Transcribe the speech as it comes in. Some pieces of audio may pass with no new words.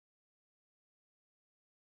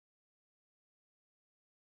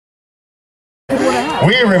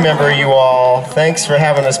We remember you all. Thanks for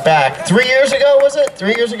having us back. 3 years ago, was it?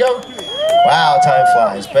 3 years ago? Wow, time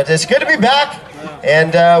flies. But it's good to be back.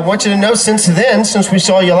 And I want you to know, since then, since we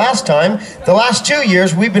saw you last time, the last 2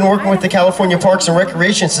 years we've been working with the California Parks and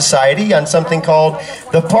Recreation Society on something called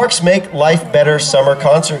the Parks Make Life Better Summer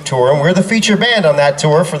Concert Tour. And we're the feature band on that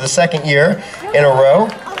tour for the second year in a row.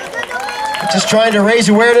 Just trying to raise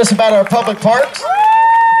awareness about our public parks.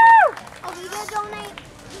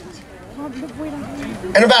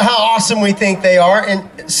 And about how awesome we think they are. And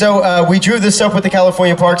so we drew this up with the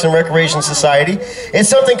California Parks and Recreation Society. It's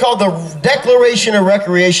something called the Declaration of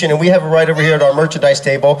Recreation, and we have it right over here at our merchandise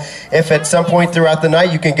table. If at some point throughout the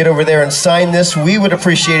night you can get over there and sign this, we would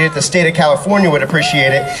appreciate it. The state of California would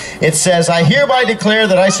appreciate it. It says, "I hereby declare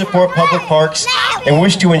that I support public parks and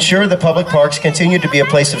wish to ensure that public parks continue to be a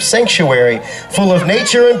place of sanctuary, full of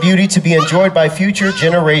nature and beauty to be enjoyed by future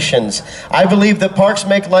generations. I believe that parks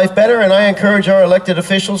make life better, and I encourage our elected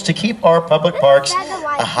officials to keep our public parks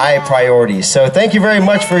a high priority." So thank you very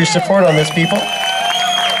much for your support on this, people.